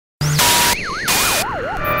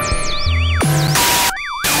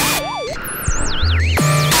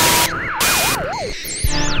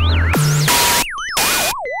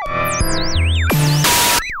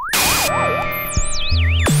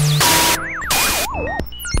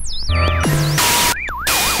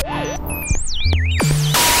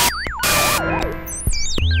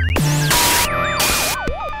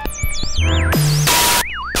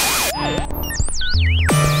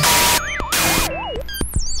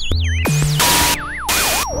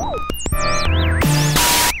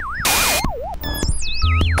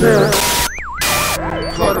there.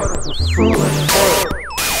 Flutter was fooling her.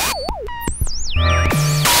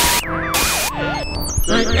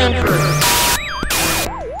 They entered.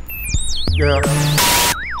 Yeah.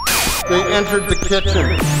 They entered the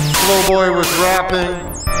kitchen. Slowboy was rapping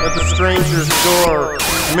at the stranger's door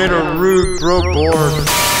amid a rude broke board.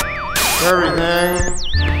 Everything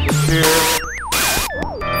is here.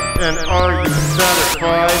 And are you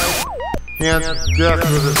satisfied? He answered death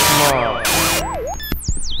with a smile.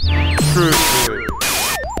 Truthfully.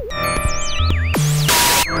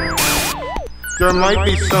 There might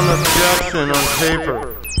be some objection on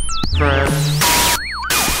paper, friends.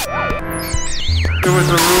 It was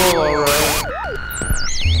a rule, alright.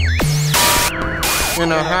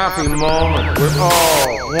 In a happy moment, we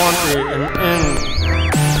all wanted an end.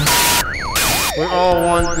 We all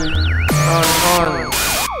want the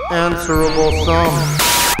unanswerable sum.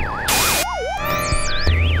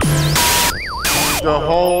 The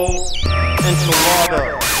whole enchilada.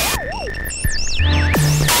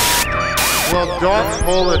 Well, Dot's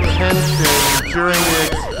whole attention during the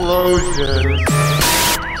explosion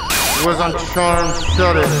was on charmed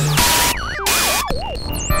shutting,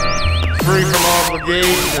 free from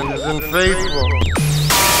obligations and faithful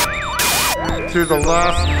to the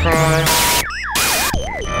last crime.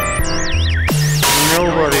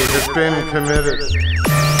 Nobody has been committed,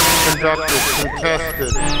 conducted,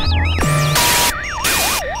 contested.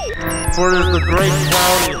 For it is the great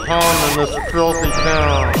cloudy hum in this filthy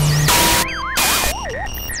town.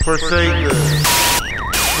 Forsake this,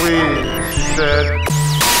 please, she said.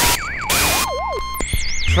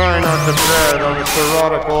 Try not to bed on its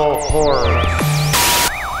erotic all horrors.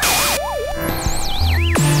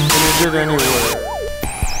 And he did anyway.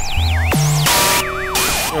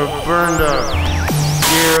 It burned up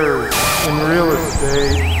years in real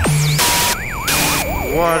estate.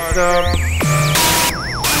 Washed up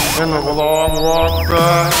in the long walk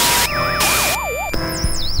back.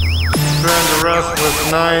 Spend a restless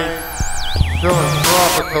night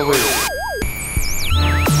philanthropically.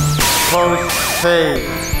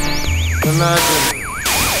 Post-haste. Imagine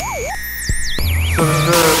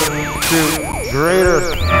subservient to greater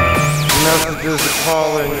messages of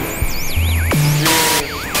calling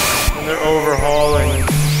genius and their overhauling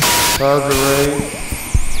of the rate.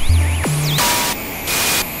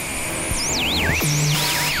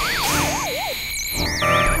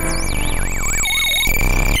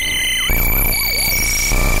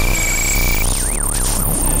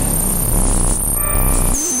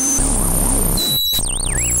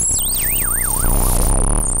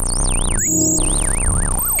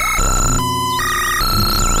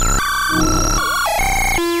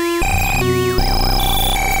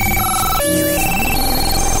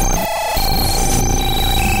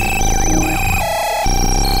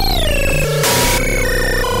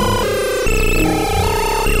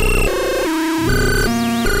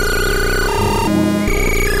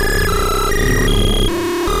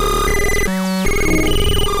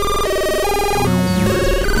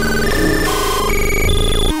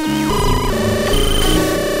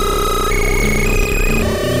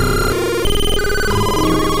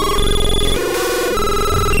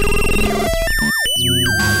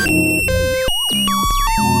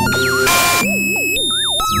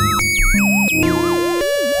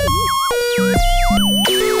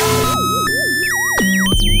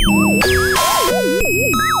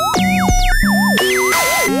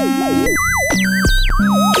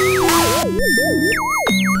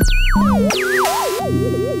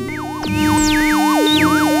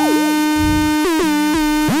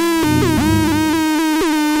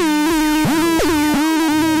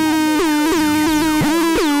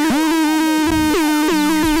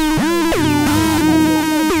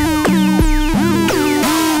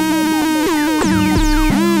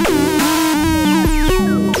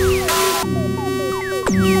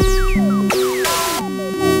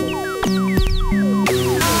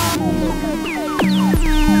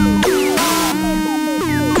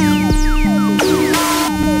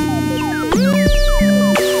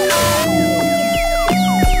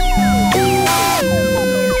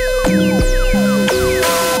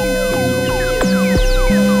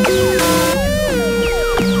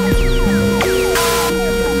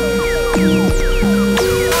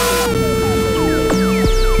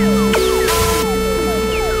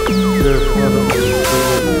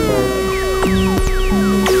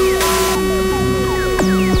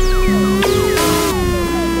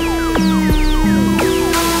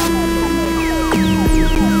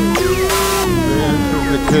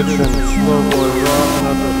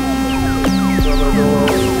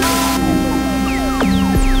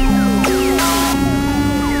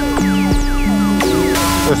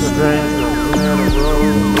 The strangers in a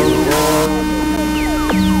road board.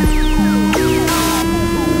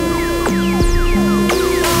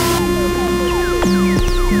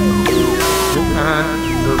 And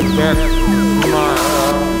the best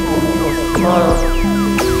smile.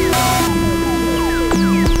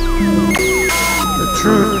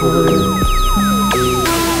 Truthfully,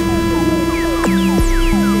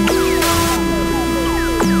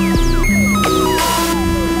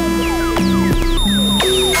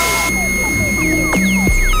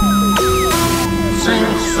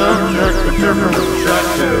 same subject but different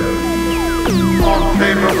objective. On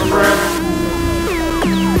paper print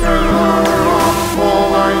and on full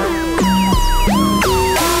light.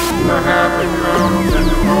 The happy mountain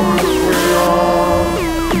moments we all.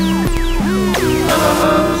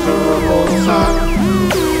 Untold sun.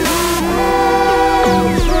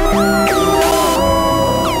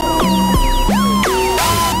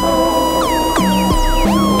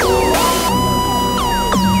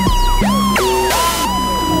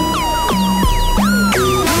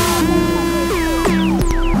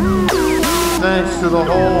 Thanks to the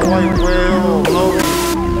whole white whale Loki,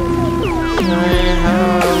 they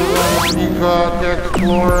have a peacock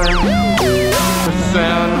exploring the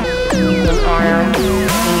sand and iron in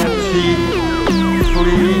your teeth.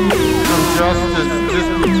 Flee from justice,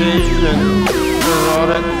 disputation,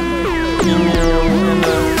 erotic, emu in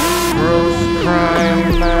the gross crime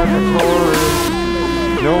laboratory.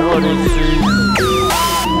 Nobody sees.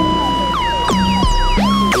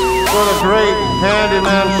 What a great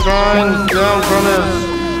handyman shines down from his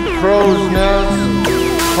crow's nest,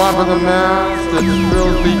 top of the mast at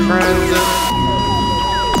filthy transit.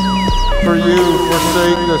 For you,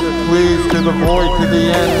 forsake us, please, to the void, to the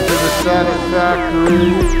end, to the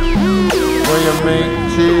satisfactory, where you make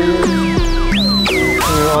cheese,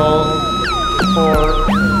 you all for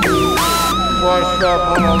washed up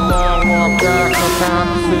on a long walk back, I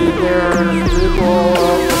can't see there's people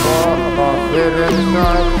up above, hid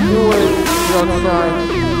inside, you wait outside,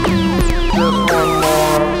 just one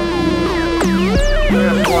more,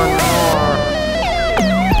 just one more,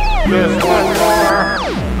 just one more.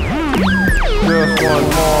 Just one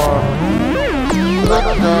more.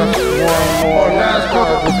 Just one more. Let's go.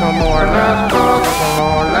 Some more. Let's go. Some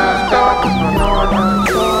more.